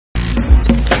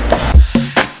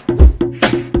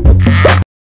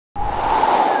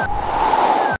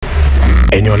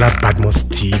Eniola Badmus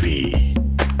TV.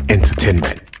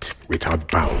 Entertainment without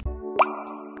bounds.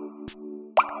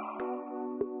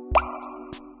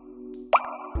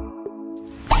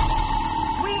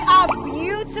 We are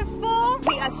beautiful.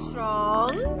 We are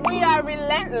strong. We are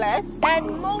relentless.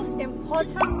 And most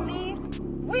importantly,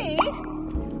 we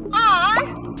are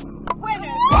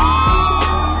winners.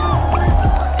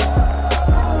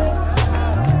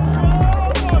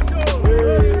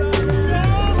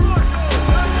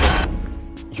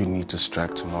 You need to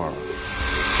strike tomorrow.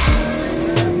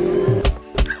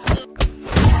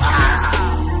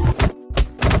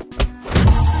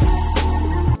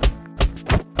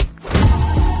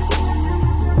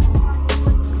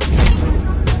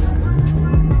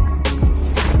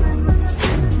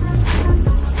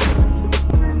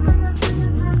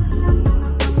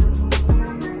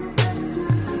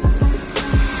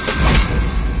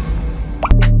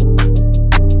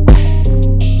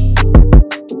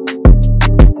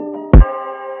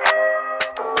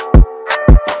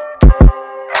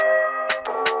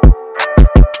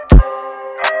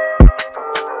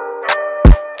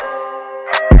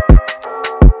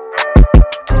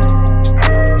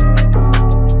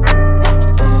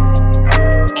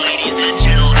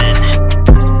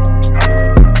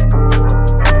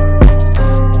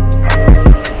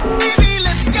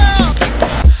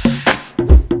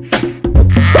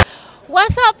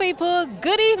 People,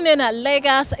 good evening at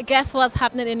Lagos. Guess what's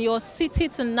happening in your city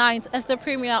tonight? It's the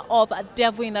premiere of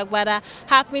Devil in Agbada,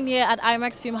 happening here at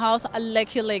IMAX Film House,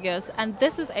 Lekki, Lagos. And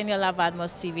this is Eniola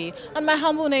Badmus TV. And my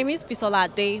humble name is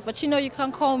Bisola Day, but you know you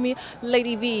can call me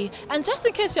Lady V. And just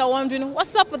in case you're wondering,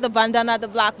 what's up with the bandana, the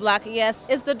black? Yes,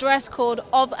 it's the dress code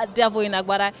of Devil in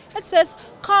Agbada. It says,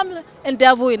 come in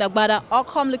Devil in Agbada, or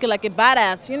come looking like a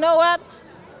badass. You know what?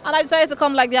 And I decided to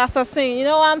come like the assassin, you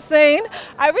know what I'm saying?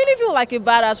 I really feel like a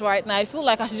badass right now. I feel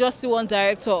like I should just see one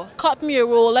director. Cut me a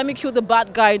role, let me kill the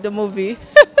bad guy in the movie.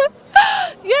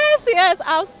 Yes,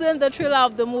 I've seen the trailer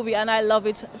of the movie and I love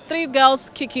it. 3 girls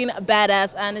kicking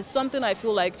badass, and it's something I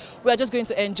feel like we're just going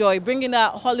to enjoy. Bringing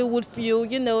that Hollywood feel,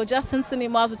 you know, just in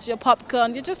cinemas with your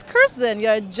popcorn. You're just cruising,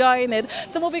 you're enjoying it.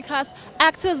 The movie cast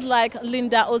actors like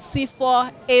Linda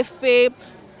Osifo, Efe,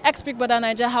 ex-Big Brother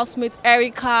Nigeria housemate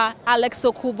Erica, Alex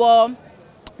Okubo,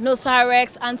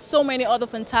 Nosarex, and so many other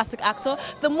fantastic actors.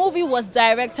 The movie was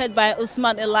directed by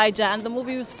Usman Elijah, and the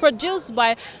movie was produced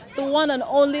by the one and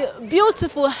only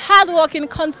beautiful, hardworking,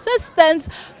 consistent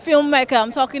filmmaker.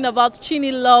 I'm talking about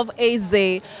Chini Love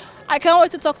Eze. I can't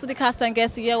wait to talk to the cast and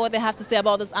guests to hear what they have to say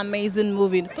about this amazing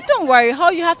movie. But don't worry,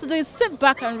 all you have to do is sit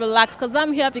back and relax, because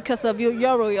I'm here because of you,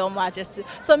 your Royal Majesty.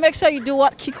 So make sure you do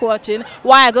what? Keep watching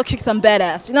while I go kick some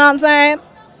badass. You know what I'm saying?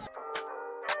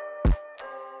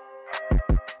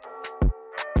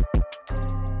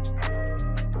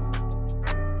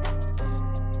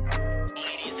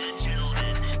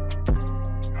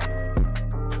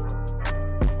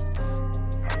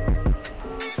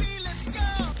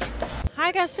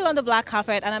 Hi guys, still on the black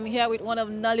carpet, and I'm here with one of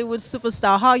Nollywood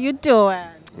superstar. How you doing?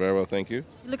 Very well, thank you.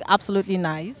 You look absolutely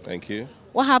nice. Thank you.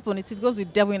 What happened? It goes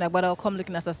with Devil in Agbada or Come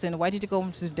Looking Assassin. Why did you go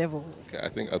to Devil?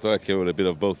 Okay, I thought I came with a bit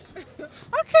of both.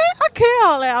 okay,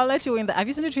 I'll let you in that. Have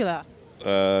you seen the trailer?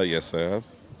 Yes, I have.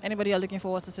 Anybody you're looking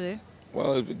forward to today?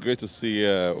 Well, it'd be great to see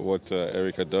what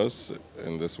Erica does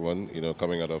in this one, you know,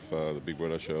 coming out of the Big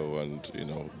Brother show, and, you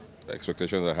know,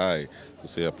 expectations are high to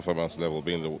see her performance level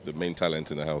being the main talent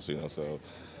in the house, you know, so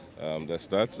that's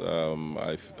that.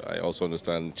 I also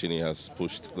understand Chini has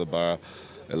pushed the bar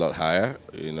a lot higher,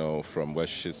 you know, from where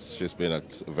she's been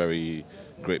at a very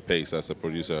great pace as a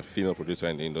producer, female producer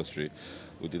in the industry.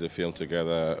 We did a film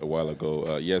together a while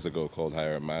ago, years ago, called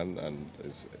Hire a Man, and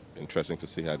it's interesting to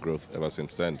see her growth ever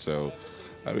since then. So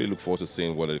I really look forward to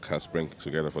seeing what the cast bring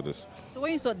together for this. So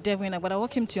when you saw Devil in Agbada,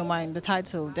 what came to your mind, the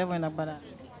title, Devil in Agbada?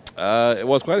 It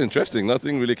was quite interesting.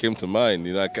 Nothing really came to mind.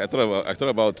 You know, I thought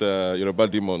about Yoruba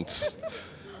demons.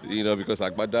 You know, because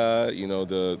Agbada, you know,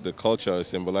 the culture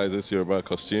symbolizes Yoruba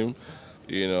costume.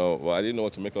 You know, well, I didn't know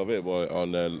what to make of it, but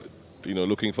on you know,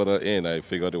 looking further in, I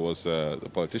figured it was the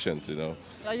politicians. You know.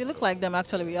 Yeah, you look like them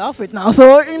actually with your outfit now,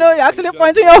 so you know you're actually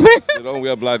pointing your way. They don't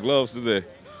wear black gloves, do they?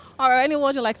 All right. Any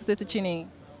word you like to say to Chini?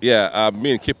 Yeah, I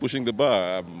mean, keep pushing the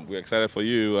bar. We're excited for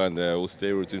you, and we'll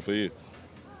stay rooting for you.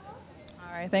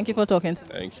 All right, thank you for talking to me.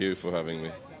 Thank you for having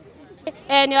me.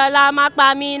 Eniola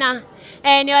makpamina,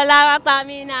 Eniola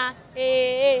makpamina,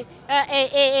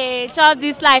 chop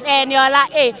this life,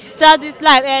 Eniola, chop this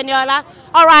life, Eniola.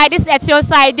 All right, this is at your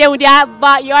side, then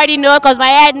but you already know because my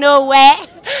head nowhere.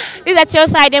 This is at your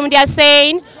side, then they are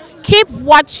saying, keep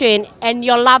watching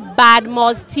Eniola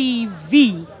Badmus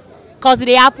TV, because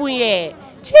they happen here.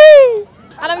 Gee.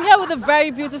 And I'm here with a very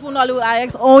beautiful Nollywood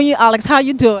Alex. Onyi Alex, how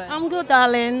you doing? I'm good,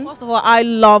 darling. First of all, I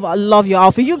love your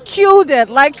outfit. You killed it.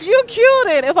 Like, you killed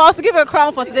it. If I was to give you a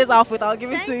crown for today's outfit, I'll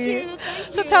give it to you.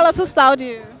 So tell us who styled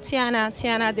you.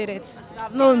 Tiana did it.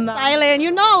 No, no. Styling, you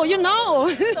know.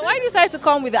 So why did you decide to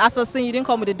come with the assassin? You didn't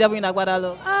come with the devil in Agbada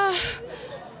look?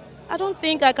 I don't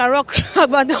think I can rock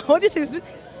Agbada. This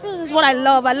is what I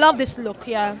love. I love this look,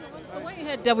 yeah. So when you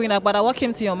heard devil in Agbada, what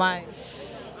came to your mind?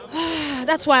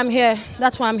 That's why I'm here.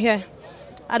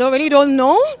 I don't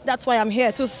know. That's why I'm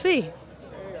here to see.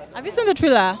 Have you seen the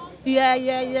thriller? Yeah.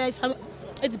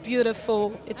 It's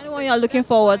beautiful. It's anyone you're looking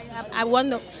forward? I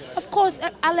wonder. Of course,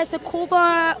 Alice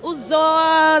Kuba,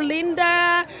 Uzo, Linda.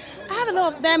 I have a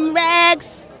lot of them.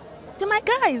 Rex. They're my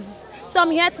guys. So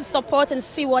I'm here to support and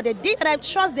see what they did, and I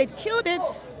trust they killed it.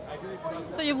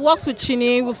 So you've worked with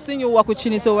Chini. We've seen you work with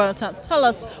Chini so well. Tell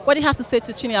us, what do you have to say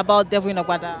to Chini about Devil in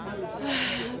Agbada?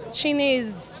 Chini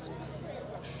is,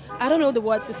 I don't know the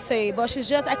word to say, but she's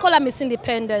just, I call her Miss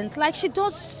Independent. Like, she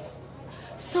does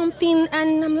something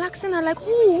and I'm asking her like,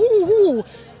 who?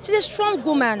 She's a strong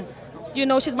woman. You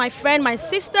know, she's my friend, my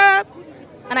sister,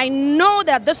 and I know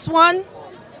that this one,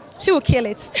 she will kill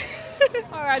it.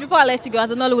 All right, before I let you go, as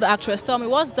a Nollywood actress, tell me,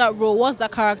 what's that role, what's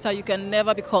that character you can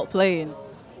never be caught playing?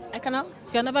 I cannot?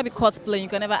 You can never be caught playing, you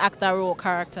can never act that role or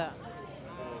character.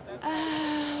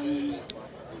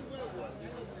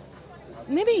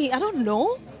 Maybe, I don't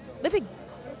know, maybe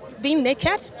being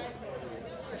naked,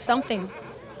 something.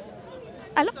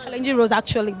 I love challenging roles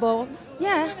actually, but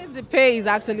yeah. If the pay is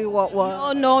actually what?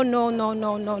 Oh, no,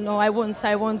 I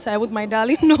won't, my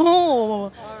darling, no.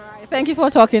 All right, thank you for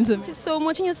talking to me. Thank you so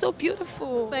much, and you're so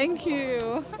beautiful. Thank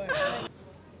you.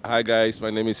 Hi guys, my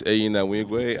name is Eyina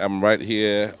Wigwe. I'm right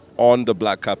here on the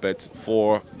black carpet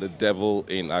for the Devil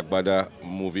in Agbada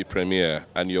movie premiere,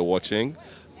 and you're watching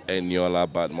Eniola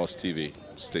Badmus TV.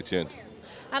 Stay tuned.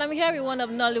 And I'm here with one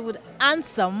of Nollywood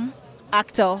handsome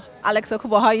actor, Alex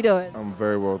Okubo. How are you doing? I'm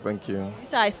very well, thank you. You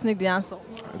said I sneaked the answer.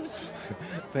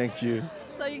 Thank you.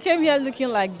 So you came here looking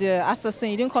like the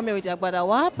assassin. You didn't come here with the Agbada.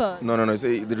 What happened? No.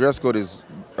 See, the dress code is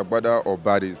Agbada or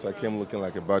baddie, so I came looking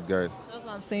like a bad guy. That's what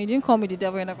I'm saying. You didn't come with the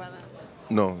devil in Agbada.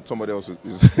 No, somebody else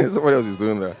is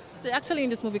doing that. So actually in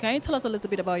this movie, can you tell us a little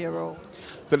bit about your role?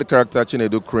 Play the character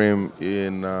Chinedu Cream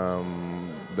in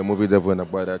the movie Devil in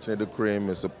Agbada. Chinedu Cream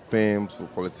is a pimp for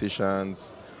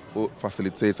politicians who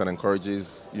facilitates and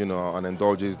encourages, and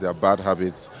indulges their bad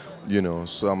habits,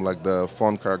 So I'm like the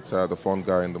fun character, the fun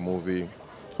guy in the movie.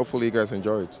 Hopefully you guys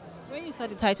enjoy it. When you saw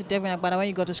the title Devil in Agbada, when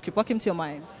you got the script, what came to your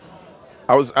mind?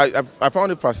 I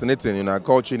found it fascinating. I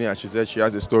called Chini and she said she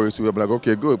has a story, so we're like,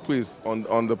 okay, good, please.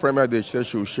 On the premiere day, she said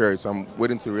she will share it, so I'm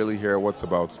waiting to really hear what's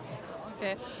about.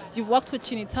 Okay. You've worked with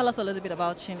Chini. Tell us a little bit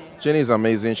about Chini. Chini is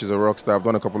amazing. She's a rock star. I've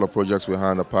done a couple of projects with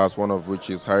her in the past, one of which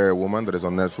is Hire a Woman, that is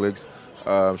on Netflix.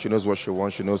 She knows what she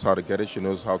wants. She knows how to get it. She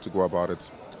knows how to go about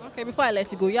it. Okay, before I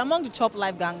let you go, you're among the Chop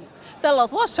Life gang. Tell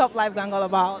us, what's Chop Life gang all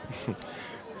about?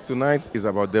 Tonight is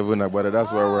about Devil in Agbada.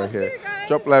 That's why we're here.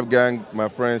 Chop Life Gang, my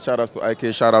friends. Shout outs to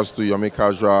IK. Shout outs to Yomi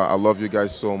Kajra. I love you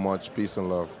guys so much. Peace and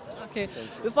love. Okay.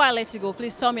 Before I let you go,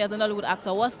 please tell me, as a Nollywood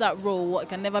actor, what's that role what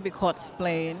can never be caught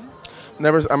playing?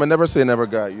 I'm a never say never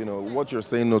guy. What you're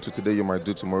saying no to today, you might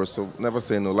do tomorrow. So never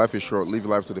say no. Life is short. Live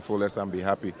life to the fullest and be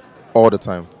happy all the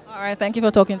time. All right. Thank you for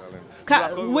talking to me.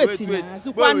 Wait.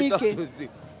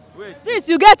 Since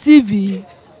you get TV.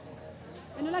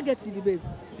 Eniola get TV, babe.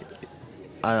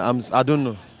 I don't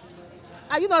know.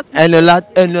 Are you not speaking?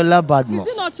 Eniola Badmus.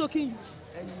 Is he not choking you?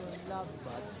 Eniola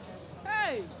Badmus.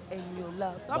 Hey!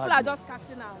 Eniola Badmus. Some people are just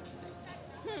cashing out.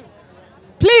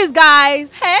 Please,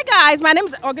 guys. Hey, guys. My name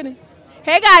is Organi.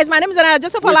 Hey, guys. My name is Anna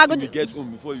Joseph Olagoji. Get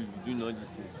home before you do all these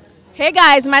things. Hey,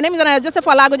 guys. My name is Anna Joseph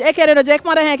Olagoji.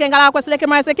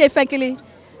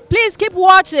 Please keep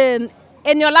watching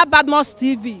Eniola Badmus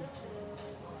TV.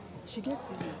 She gets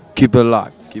it. Keep it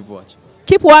locked. Keep watching.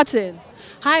 Keep watching.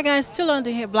 Hi guys, still on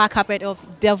the black carpet of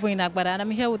Devil in Agbada, and I'm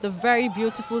here with the very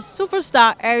beautiful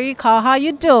superstar Erica. How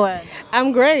you doing?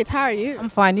 I'm great. How are you? I'm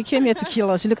fine. You came here to kill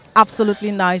us. You look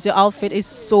absolutely nice. Your outfit is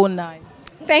so nice.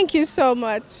 Thank you so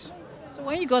much. So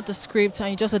when you got the script and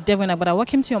you just said Devil in Agbada, what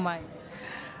came to your mind?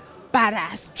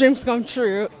 Badass. Dreams come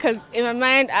true. Because in my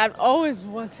mind, I've always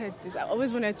wanted this. I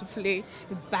always wanted to play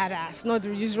badass, not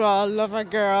the usual lover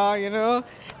girl,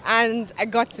 And I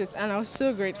got it, and I was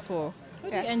so grateful. Who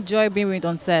do you enjoy being with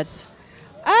on set?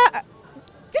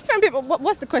 Different people.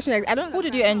 What's the question? I don't know. Who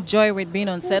did you enjoy with being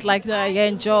on set? Like, you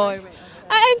enjoy?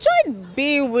 I enjoyed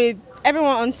being with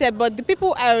everyone on set, but the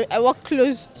people I work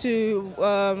close to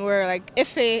were like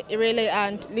Efe, Irele,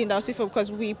 and Linda Osifo,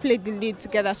 because we played the lead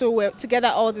together, so we're together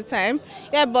all the time.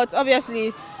 Yeah, but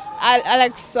obviously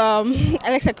Alex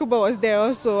Akuba was there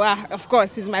also. Of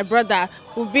course, he's my brother.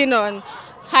 We've been on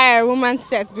higher romance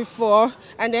sets before,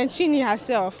 and then Chini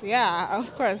herself. Yeah,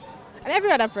 of course. And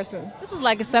every other person. This is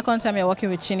like the second time you're working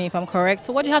with Chini, if I'm correct.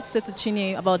 So what do you have to say to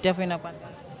Chini about Devil in Agbada?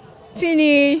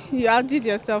 Chini, you outdid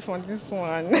yourself on this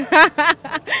one.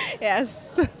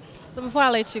 Yes. So before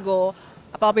I let you go,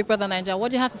 about Big Brother Nigeria, what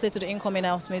do you have to say to the incoming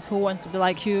housemates who wants to be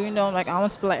like you? You know, like I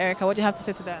want to be like Erica. What do you have to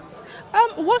say to them?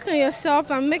 Work on yourself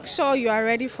and make sure you are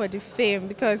ready for the fame,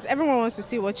 because everyone wants to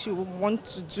see what you want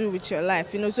to do with your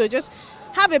life. You know, so just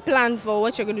have a plan for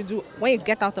what you're going to do when you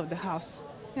get out of the house.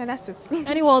 Yeah, that's it.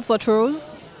 Any word for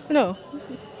trolls? No.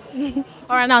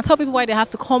 All right, now tell people why they have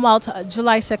to come out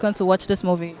July 2nd to watch this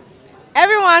movie.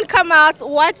 Everyone come out,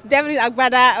 watch Devil in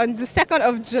Agbada on the 2nd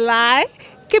of July.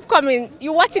 Keep coming.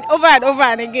 You watch it over and over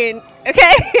and again.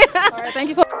 Okay? All right, thank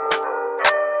you for...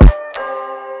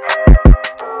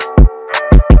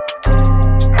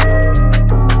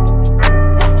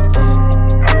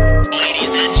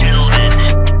 Ladies and gentlemen.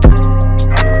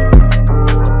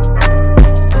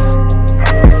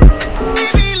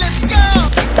 Baby, let's go.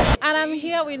 And I'm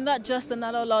here with not just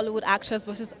another Nollywood actress,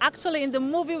 but she's actually in the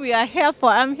movie we are here for.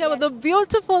 I'm here with the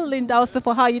beautiful Linda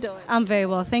Osifo. How are you doing? I'm very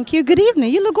well, thank you. Good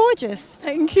evening. You look gorgeous.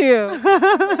 Thank you.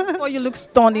 Oh, you look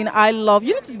stunning. I love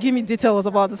you. Need to give me details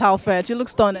about this outfit. You look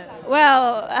stunning.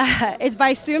 Well, it's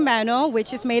by Sumano,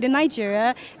 which is made in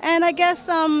Nigeria, and I guess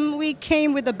we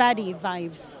came with the baddie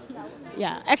vibes.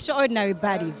 Yeah, extraordinary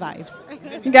baddie vibes.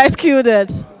 You guys killed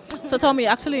it. So tell me,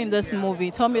 actually in this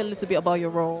movie, tell me a little bit about your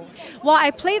role. Well,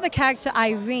 I play the character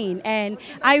Irene, and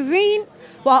Irene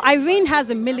has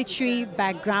a military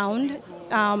background.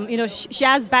 You know, she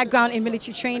has background in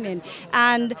military training,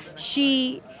 and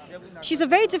she's a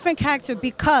very different character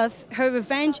because her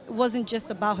revenge wasn't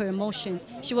just about her emotions.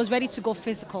 She was ready to go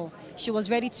physical. She was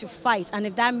ready to fight, and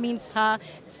if that means her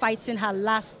fighting her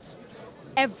last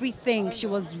everything, she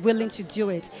was willing to do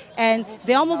it. And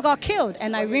they almost got killed,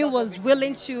 and Irene was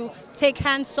willing to take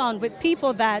hands-on with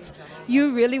people that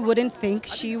you really wouldn't think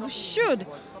she should,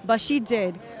 but she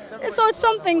did. So it's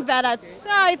something that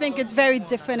I think it's very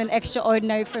different and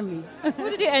extraordinary for me. Who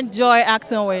did you enjoy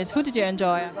acting with? Who did you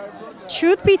enjoy?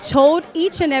 Truth be told,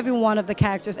 each and every one of the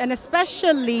characters, and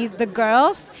especially the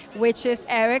girls, which is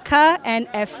Erica and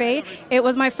Efe. It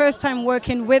was my first time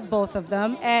working with both of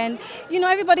them, and you know,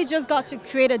 everybody just got to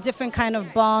create a different kind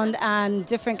of bond and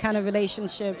different kind of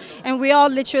relationship, and we all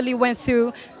literally went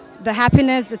through the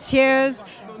happiness, the tears,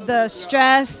 the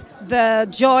stress, the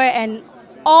joy, and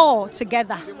all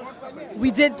together.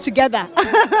 We did together.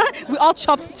 We all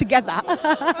chopped together.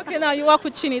 Okay, now you work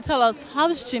with Chini. Tell us,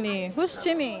 how's Chini? Who's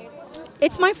Chini?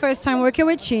 It's my first time working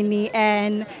with Chini,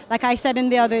 and like I said in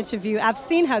the other interview, I've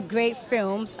seen her great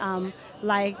films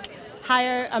like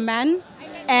Hire a Man,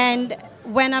 and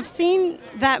when I've seen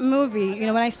that movie, you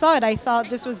know, when I saw it, I thought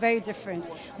this was very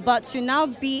different. But to now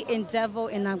be in Devil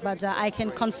in Agbada, I can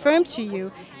confirm to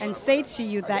you and say to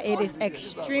you that it is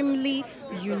extremely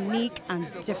unique and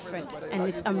different, and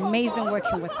it's amazing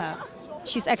working with her.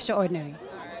 She's extraordinary.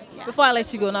 Before I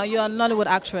let you go, now you're a Nollywood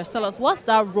actress. Tell us, what's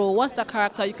that role, what's that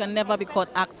character you can never be caught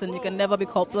acting, you can never be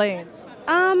caught playing?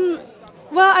 Well,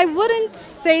 I wouldn't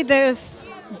say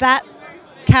there's that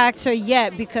character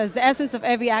yet, because the essence of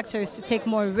every actor is to take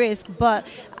more risk, but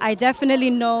I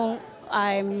definitely know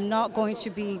I'm not going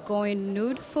to be going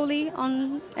nude fully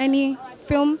on any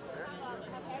film,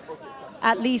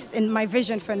 at least in my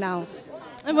vision for now.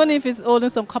 Even if it's only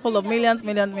some couple of millions.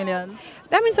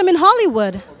 That means I'm in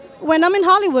Hollywood. When I'm in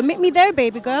Hollywood, meet me there,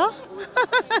 baby girl.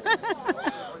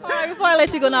 All right, before I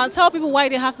let you go now, tell people why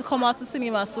they have to come out to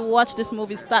cinemas to watch this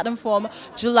movie starting from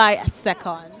July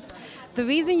 2nd. The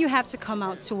reason you have to come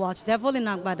out to watch Devil in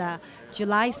Agbada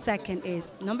July 2nd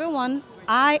is, number one,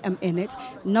 I am in it.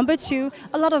 Number two,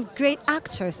 a lot of great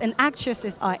actors and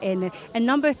actresses are in it. And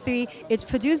number three, it's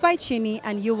produced by Chini,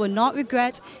 and you will not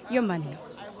regret your money.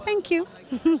 Thank you.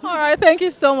 All right, thank you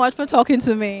so much for talking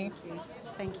to me.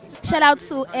 Thank you. Shout out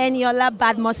to Eniola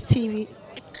Badmus TV.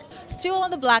 Still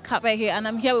on the black carpet here, and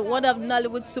I'm here with one of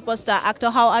Nollywood superstar actor.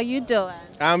 How are you doing?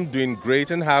 I'm doing great,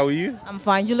 and how are you? I'm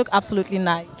fine. You look absolutely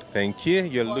nice. Thank you.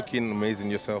 You're looking amazing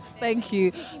yourself. Thank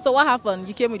you. So what happened?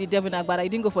 You came with the Devil in Agbada. You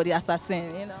didn't go for the assassin,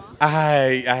 you know?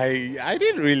 I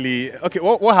didn't really. Okay,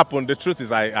 what happened? The truth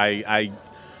is, I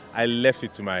left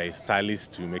it to my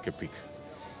stylist to make a pick,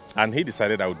 and he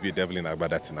decided I would be a Devil in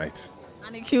Agbada tonight.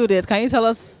 And he killed it. Can you tell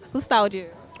us who styled you?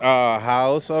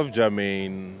 House of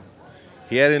Jermaine,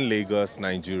 here in Lagos,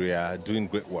 Nigeria, doing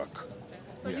great work.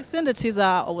 So you've seen the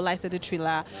teaser, or will I say the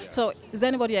trailer. So is there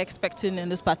anybody you're expecting in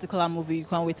this particular movie you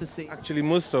can't wait to see? Actually,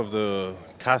 most of the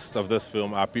cast of this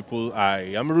film are people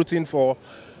I am rooting for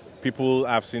people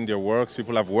I've seen their works,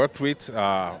 people I've worked with,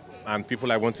 and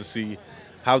people I want to see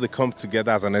how they come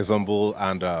together as an ensemble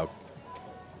and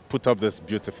put up this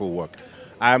beautiful work.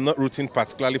 I am not rooting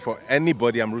particularly for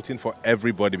anybody, I'm rooting for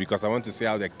everybody because I want to see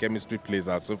how their chemistry plays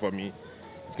out. So for me,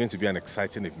 it's going to be an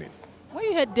exciting evening. When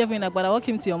you heard Devil in Agbada, what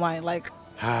came to your mind? Like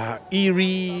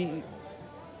eerie,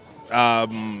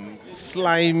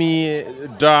 slimy,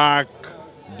 dark,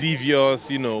 devious,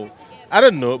 you know. I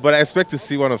don't know, but I expect to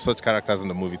see one of such characters in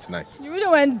the movie tonight. You really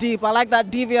went deep. I like that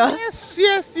devious.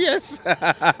 Yes.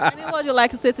 And what would you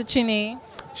like to say to Chini?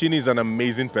 Chini is an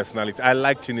amazing personality. I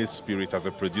like Chini's spirit as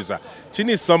a producer.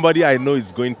 Chini is somebody I know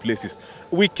is going places.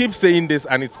 We keep saying this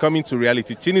and it's coming to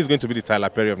reality. Chini is going to be the Tyler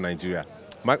Perry of Nigeria.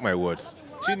 Mark my words.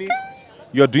 Chini,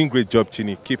 you're doing great job,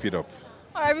 Chini. Keep it up.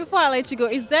 All right, before I let you go,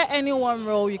 is there any one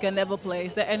role you can never play?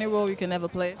 Is there any role you can never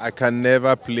play? I can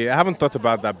never play. I haven't thought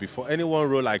about that before. Any one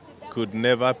role I could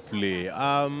never play.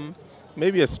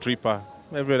 Maybe a stripper.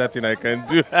 Every other thing I can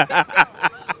do.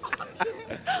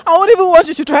 I wouldn't even want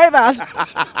you to try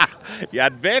that. You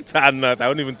had better not. I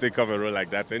won't even take up a role like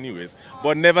that anyways.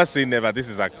 But never say never. This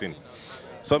is acting.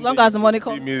 As long as the money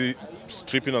comes. See me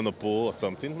stripping on the pole or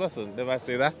something. Listen, never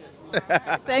say that.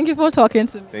 Thank you for talking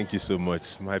to me. Thank you so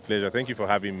much. My pleasure. Thank you for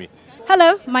having me.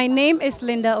 Hello, my name is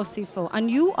Linda Osifo,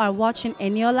 and you are watching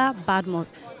Eniola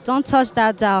Badmus. Don't touch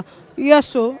that dial. Yes,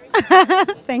 so.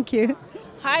 Thank you.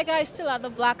 Hi guys, still at the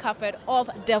black carpet of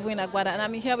Devil in Agbada, and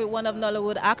I'm here with one of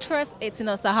Nollywood actress,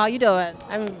 Eniola. How you doing?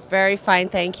 I'm very fine,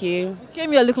 thank you. You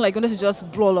came here looking like you wanted to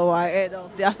just blow our head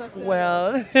off the assassin.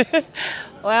 Well,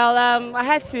 I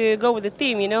had to go with the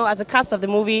theme, you know. As a cast of the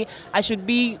movie, I should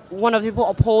be one of the people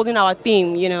upholding our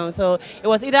theme, you know. So it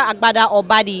was either Agbada or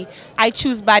Badi. I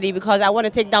choose Badi because I want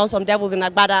to take down some devils in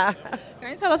Agbada.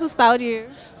 Can you tell us who styled you?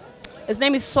 His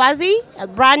name is Swazi. A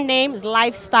brand name is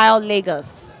Lifestyle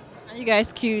Lagos. And you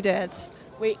guys killed it.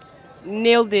 We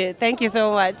nailed it. Thank you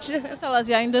so much. Tell us,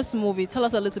 you're in this movie. Tell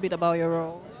us a little bit about your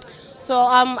role. So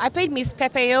I played Miss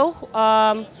Pepeo,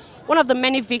 one of the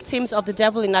many victims of the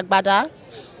devil in Agbada,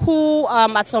 who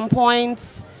at some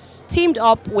point teamed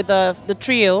up with the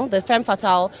trio, the femme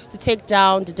fatale, to take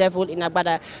down the devil in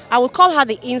Agbada. I would call her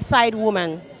the inside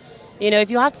woman. You know,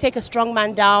 if you have to take a strong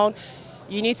man down,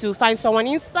 you need to find someone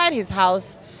inside his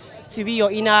house to be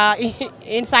your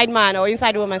inside man or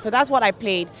inside woman. So that's what I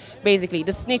played, basically,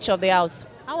 the snitch of the house.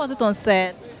 How was it on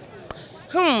set?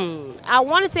 I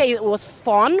want to say it was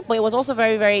fun, but it was also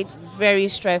very, very, very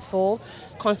stressful,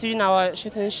 considering our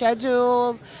shooting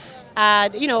schedules.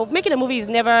 And, you know, making a movie is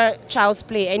never child's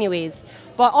play anyways.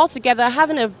 But altogether,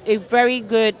 having a very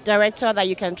good director that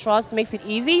you can trust makes it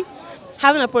easy.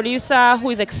 Having a producer who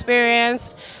is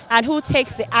experienced and who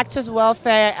takes the actor's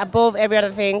welfare above every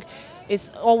other thing is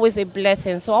always a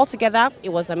blessing. So altogether, it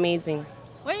was amazing.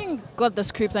 When you got the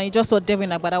script and you just saw Devil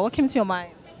in Agbada, what came to your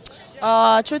mind?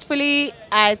 Truthfully,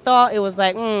 I thought it was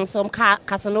like some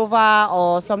Casanova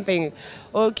or something.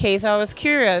 Okay, so I was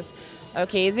curious.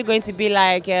 Okay, is it going to be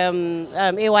like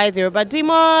AY Yoruba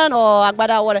Demon or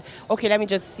Agbada? What? Okay, let me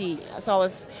just see. So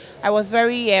I was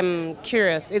very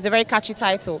curious. It's a very catchy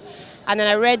title. And then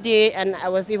I read it and I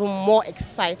was even more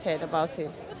excited about it.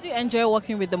 What did you enjoy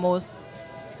working with the most?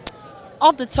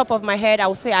 Off the top of my head, I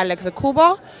would say Alex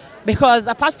Akubo, because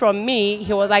apart from me,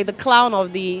 he was like the clown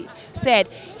of the set.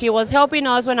 He was helping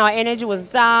us when our energy was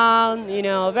down, you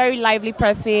know, very lively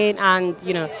person, and,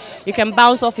 you know, you can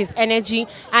bounce off his energy.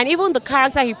 And even the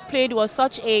character he played was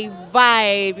such a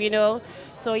vibe, you know.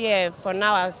 So yeah, for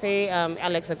now, I'll say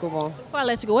Alex Akubo. Before I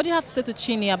let you go, what do you have to say to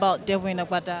Chini about Devil in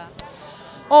Agbada?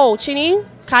 Oh, Chini,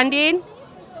 Candid,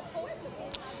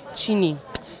 Chini,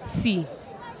 see.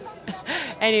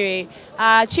 Anyway,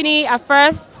 Chini, at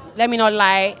first, let me not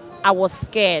lie, I was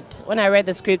scared. When I read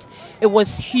the script, it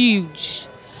was huge.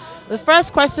 The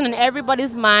first question in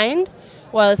everybody's mind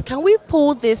was, can we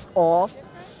pull this off?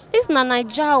 This is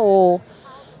Naija,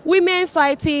 women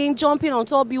fighting, jumping on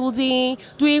top building,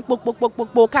 doing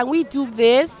pok. Can we do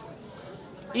this?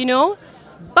 You know?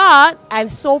 But I'm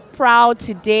so proud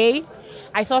today.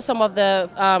 I saw some of the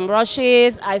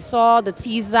rushes. I saw the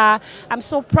teaser. I'm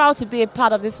so proud to be a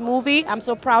part of this movie. I'm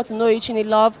so proud to know you, Chini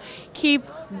Love. Keep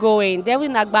going. Devil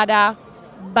in Agbada,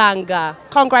 banger.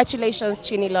 Congratulations,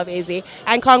 Chini Love Eze.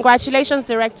 And congratulations,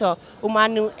 director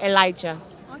Umanu Elijah.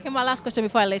 Okay, my last question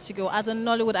before I let you go. As a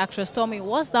Nollywood actress, tell me,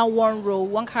 what's that one role,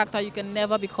 one character you can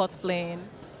never be caught playing?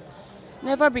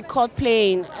 Never be caught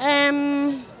playing.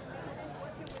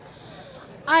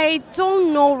 I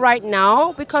don't know right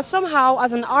now, because somehow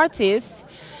as an artist,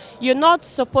 you're not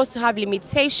supposed to have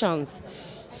limitations.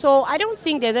 So I don't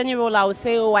think there's any role I would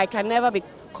say, oh, I can never be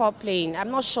caught playing. I'm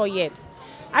not sure yet.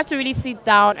 I have to really sit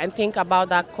down and think about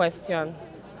that question.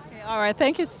 Okay, All right.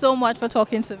 Thank you so much for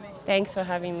talking to me. Thanks for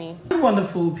having me.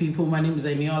 Wonderful people, my name is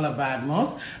Eniola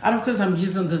Badmus, and of course I'm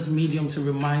using this medium to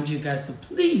remind you guys to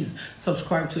please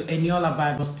subscribe to Eniola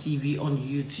Badmus TV on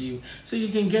YouTube, so you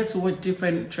can get to what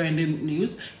different trending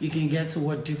news, you can get to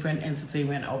what different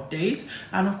entertainment updates,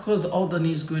 and of course all the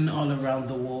news going all around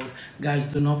the world.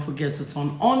 Guys, do not forget to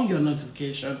turn on your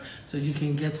notification so you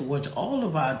can get to watch all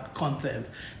of our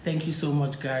content. Thank you so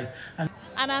much, guys.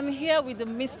 And I'm here with the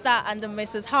Mr. and the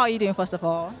Mrs. How are you doing, first of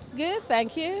all? Good,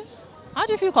 thank you. How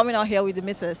do you feel coming out here with the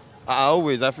Mrs.?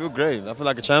 I feel great. I feel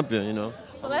like a champion, you know.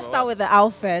 So let's start with the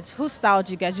outfit. Who styled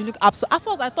you guys? You look absolutely. At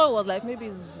first, I thought it was like maybe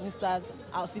it's Mr.'s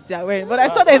outfit they're wearing, but I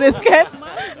saw there's a skirt.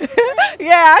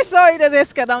 Yeah, I saw it as a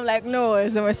skirt. I'm like, no,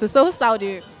 it's a Mrs. So who styled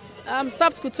you?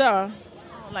 Soft couture.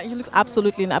 Like, you look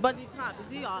absolutely nice. But the cap,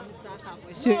 is it your Mr. cap?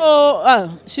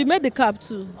 Oh, she made the cap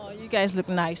too. Oh, you guys look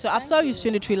nice. So I've saw you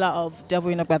seen the trailer of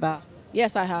Devil in Agbada.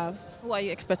 Yes, I have. Who are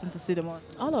you expecting to see the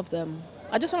most? All of them.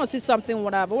 I just want to see something,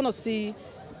 whatever. I want to see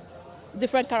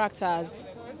different characters.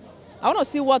 I want to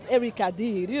see what Erica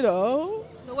did, you know.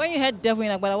 So when you heard Devil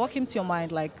in Agbada, what came to your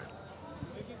mind? Like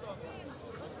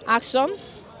action,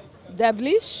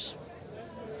 devilish,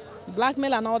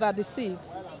 blackmail and all that, deceit.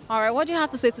 All right, what do you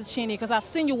have to say to Chini? Because I've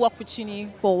seen you work with Chini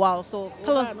for a while, so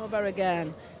tell us. Over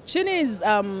again. Chini is,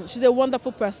 she's a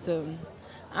wonderful person.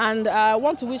 And I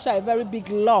want to wish her a very big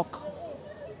luck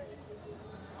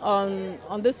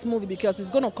on this movie, because it's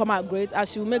going to come out great and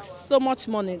she will make so much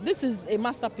money. This is a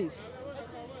masterpiece.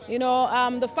 You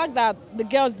know, the fact that the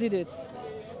girls did it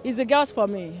is the girls for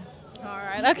me. All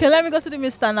right, okay, let me go to the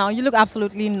Mr. now. You look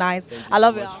absolutely nice. I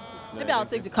love it. Maybe I'll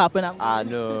take the cap when I'm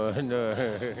no.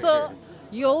 So,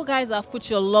 you guys have put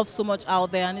your love so much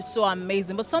out there and it's so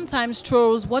amazing. But sometimes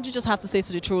trolls, what do you just have to say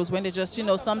to the trolls when they just, you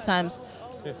know, sometimes...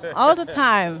 All the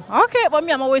time. Okay, but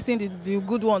me, I'm always seeing the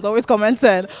good ones, always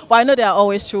commenting. But I know there are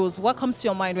always trolls. What comes to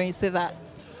your mind when you say that?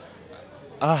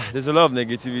 There's a lot of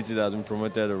negativity that's been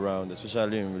promoted around,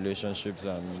 especially in relationships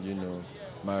and, you know,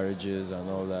 marriages and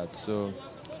all that. So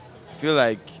I feel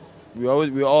like we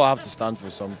all have to stand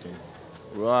for something.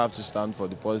 We all have to stand for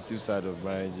the positive side of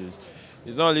marriages.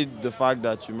 It's not only the fact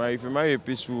that you marry. If you marry a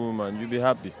peaceful woman, you'll be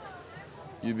happy.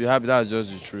 You'll be happy. That's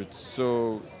just the truth.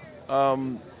 So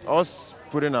us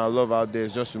putting our love out there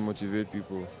is just to motivate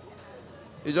people.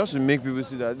 It's just to make people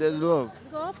see that there's love.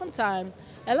 Because oftentimes,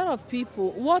 a lot of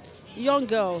people, what young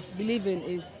girls believe in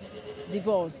is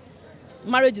divorce.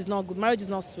 Marriage is not good, marriage is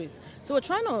not sweet. So we're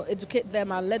trying to educate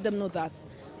them and let them know that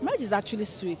marriage is actually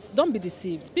sweet. Don't be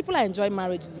deceived. People are enjoying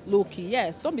marriage low-key,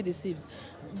 yes, don't be deceived.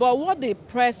 But what the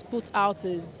press puts out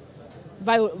is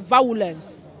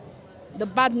violence. The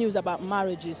bad news about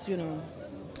marriages, you know.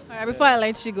 All right, before I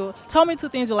let you go, tell me 2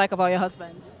 things you like about your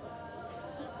husband.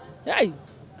 Hey,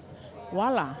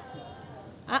 voila.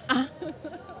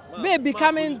 Baby,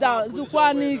 coming down.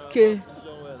 Zukwanike.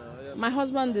 My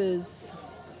husband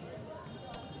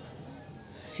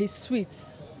he's sweet.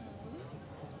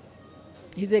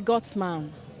 He's a God's man.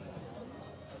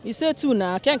 You say too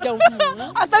now. I can't count.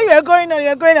 I thought you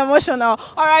were going emotional.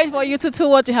 All right, for you to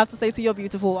what do you have to say to your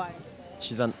beautiful wife?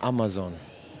 She's an Amazon.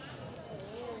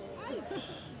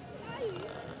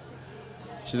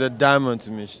 She's a diamond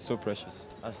to me. She's so precious.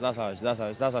 That's how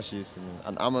she is to me.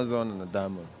 An Amazon and a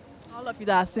diamond. All of you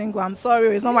that are single, I'm sorry,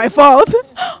 it's not my fault.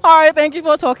 All right, thank you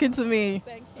for talking to me.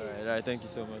 Thank you. All right, thank you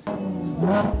so much.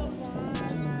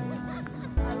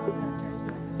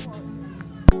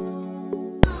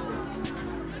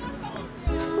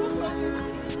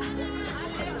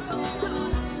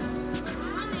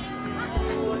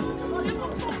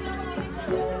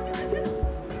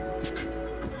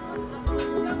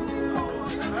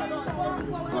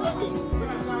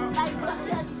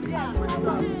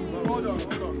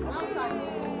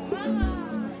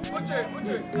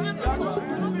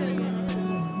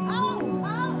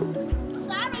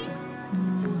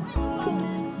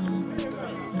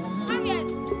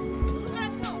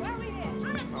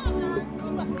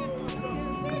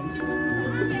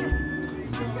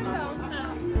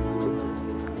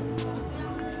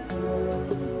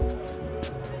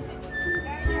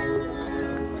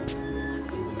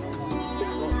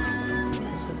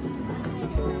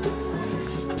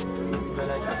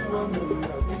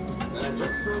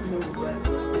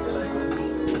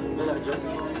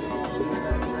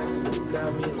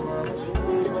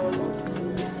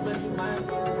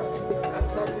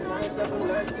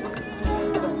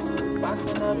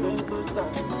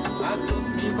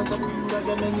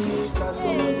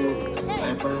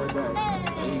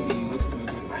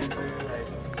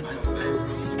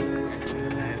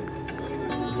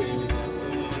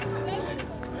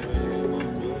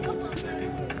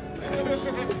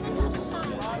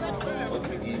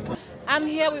 I'm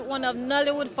here with one of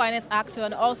Nollywood finest actor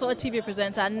and also a TV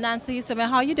presenter, Nancy Seme.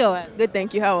 How you doing? Good,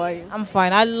 thank you. How are you? I'm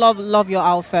fine. I love your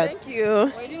outfit. Thank you.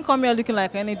 Well, you didn't come here looking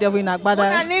like any devil in Agbada.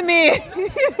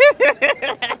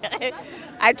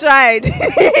 I tried.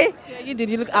 Yeah, you did.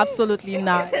 You look absolutely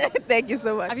nice. Thank you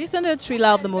so much. Have you seen the trailer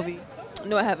of the movie?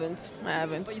 No, I haven't. I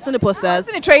haven't. But you've seen the posters? I've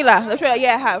seen the trailer. The trailer,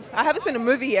 yeah, I have. I haven't seen the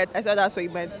movie yet. I thought that's what you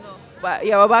meant. No. But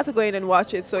yeah, we're about to go in and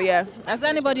watch it. So yeah. Is there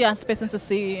anybody you're anticipating to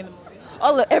see in the movie?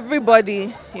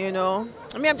 Everybody, you know.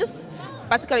 I mean, I'm just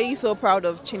particularly so proud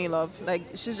of Chini Love. Like,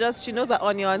 she knows her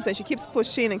onions and she keeps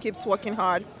pushing and keeps working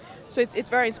hard. So it's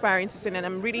very inspiring to see, and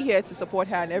I'm really here to support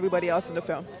her and everybody else in the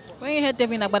film. When you heard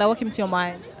Devil in Agbada, what came to your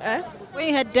mind? Eh? When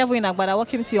you heard Devil in Agbada, what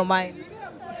came to your mind?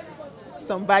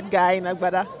 Some bad guy in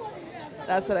Agbada.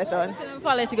 That's what I thought.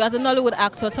 Before I let you go, as a Nollywood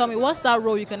actor, tell me, what's that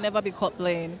role you can never be caught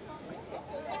playing?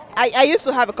 I used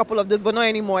to have a couple of those, but not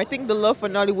anymore. I think the love for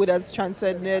Nollywood has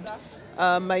transcended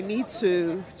my need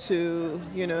to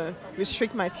you know,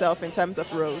 restrict myself in terms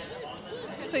of roles.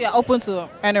 So you're open to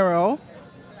any role?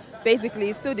 Basically,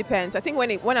 it still depends. I think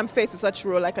when I'm faced with such a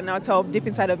role, I can now tell deep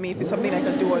inside of me if it's something I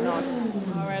can do or not.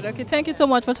 All right, okay. Thank you so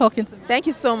much for talking to me. Thank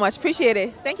you so much. Appreciate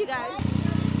it. Thank you, guys.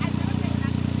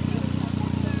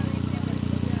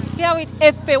 Here with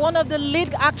Efe, one of the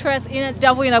lead actresses in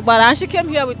Devil in Agbada, and she came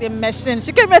here with a machine.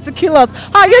 She came here to kill us.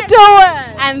 How you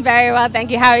doing? I'm very well, thank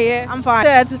you. How are you? I'm fine.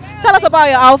 Tell us about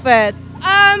your outfit.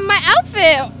 My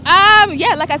outfit,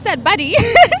 yeah, like I said, buddy.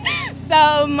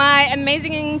 So my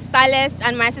amazing stylist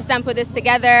and my assistant put this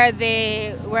together.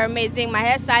 They were amazing. My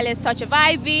hairstylist, Touch of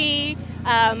Ivy,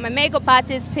 my makeup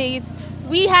artist piece.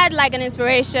 We had like an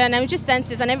inspiration and we just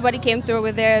sent it and everybody came through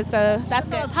with theirs, so that's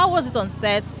good. How was it on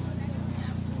set?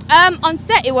 On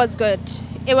set, it was good.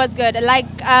 It was good. Like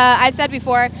I've said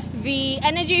before, the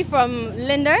energy from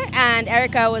Linda and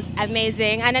Erica was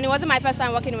amazing. And then it wasn't my first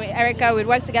time working with Erica. We'd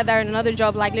worked together in another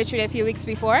job like literally a few weeks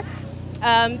before.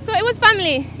 So it was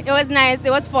family. It was nice. It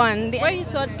was fun. When you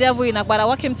saw Devil in Agbada,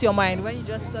 what came to your mind when you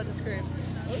just saw the script?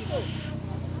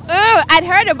 Oh, I'd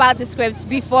heard about the script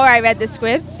before I read the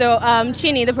script. So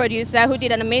Chini, the producer, who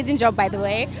did an amazing job, by the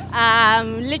way,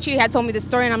 literally had told me the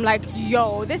story and I'm like,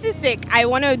 yo, this is sick. I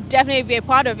want to definitely be a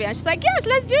part of it. And she's like, yes,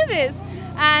 let's do this.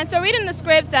 And so reading the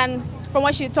script and from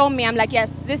what she told me, I'm like, yes,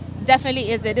 this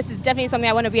definitely is it. This is definitely something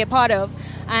I want to be a part of.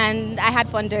 And I had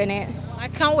fun doing it. I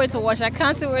can't wait to watch. I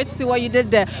can't wait to see what you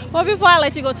did there. But before I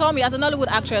let you go, tell me, as a Nollywood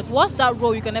actress, what's that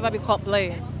role you can never be caught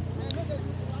playing?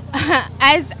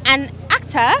 As an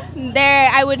actor,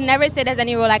 I would never say there's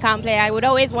any role I can't play. I would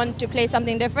always want to play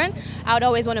something different. I would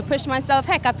always want to push myself.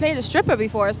 Heck, I played a stripper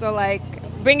before, so like,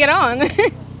 bring it on.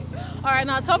 All right,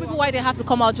 now tell people why they have to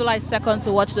come out July 2nd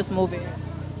to watch this movie.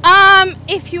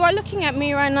 If you are looking at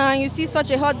me right now and you see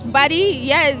such a hot body,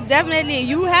 yes, definitely,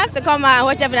 you have to come out and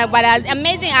watch Devil in Agbada.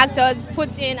 Amazing actors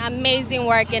put in amazing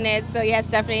work in it, so yes,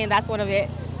 definitely, that's one of it.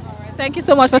 All right, thank you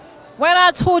so much for. When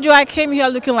I told you I came here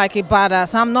looking like a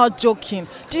badass, I'm not joking.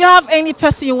 Do you have any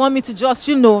person you want me to just,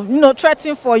 you know,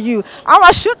 threaten for you? I'm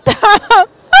gonna shoot them.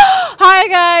 Hi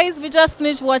guys, we just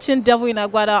finished watching Devil in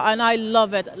Agbada and I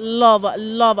love it.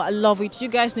 Love it. You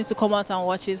guys need to come out and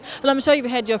watch it. And I'm sure you've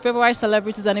heard your favorite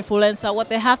celebrities and influencers what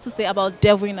they have to say about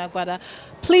Devil in Agbada.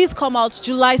 Please come out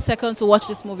July 2nd to watch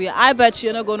this movie. I bet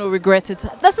you're not going to regret it.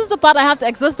 This is the part I have to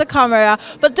exit the camera.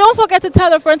 But don't forget to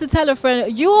tell a friend.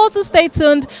 You all to stay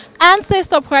tuned and say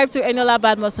subscribe to Eniola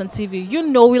Badmus on TV. You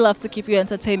know we love to keep you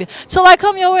entertained. Till I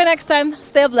come your way next time,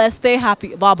 stay blessed, stay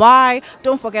happy. Bye-bye.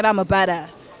 Don't forget I'm a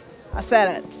badass. I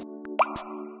said it.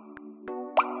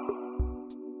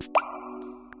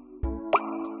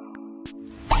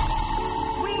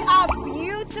 We are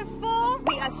beautiful.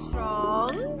 We are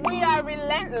strong. We are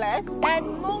relentless.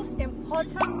 And most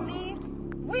importantly,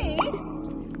 We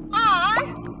are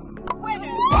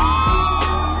winners.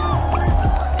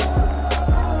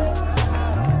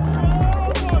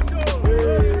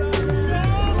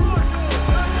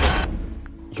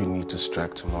 You need to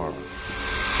strike tomorrow.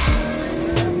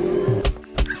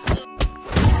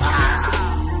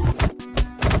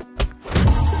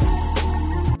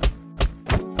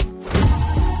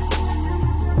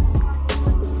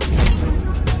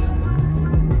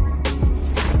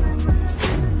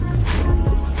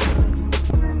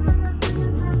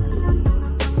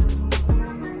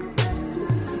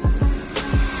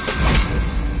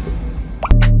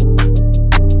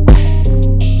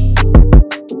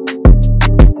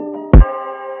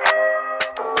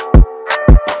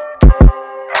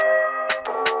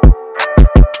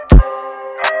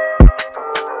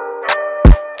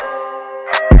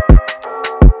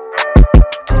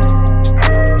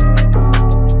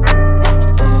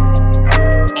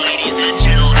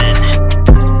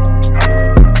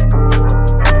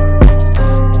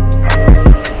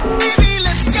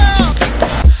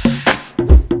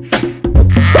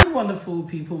 wonderful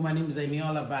people. My name is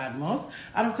Eniola Badmus,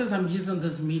 and of course I'm using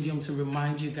this medium to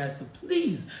remind you guys to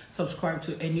please subscribe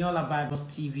to Eniola Badmus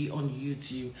TV on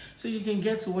YouTube, so you can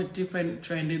get to what different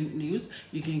trending news,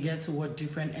 you can get to what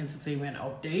different entertainment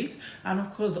updates, and of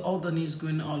course all the news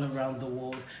going all around the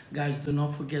world. Guys, do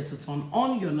not forget to turn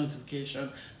on your notification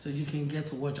so you can get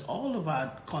to watch all of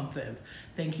our content.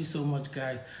 Thank you so much,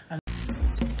 guys. And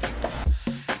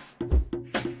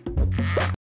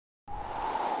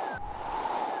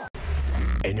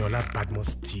Eniola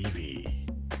Badmus TV,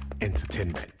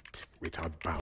 entertainment without bounds.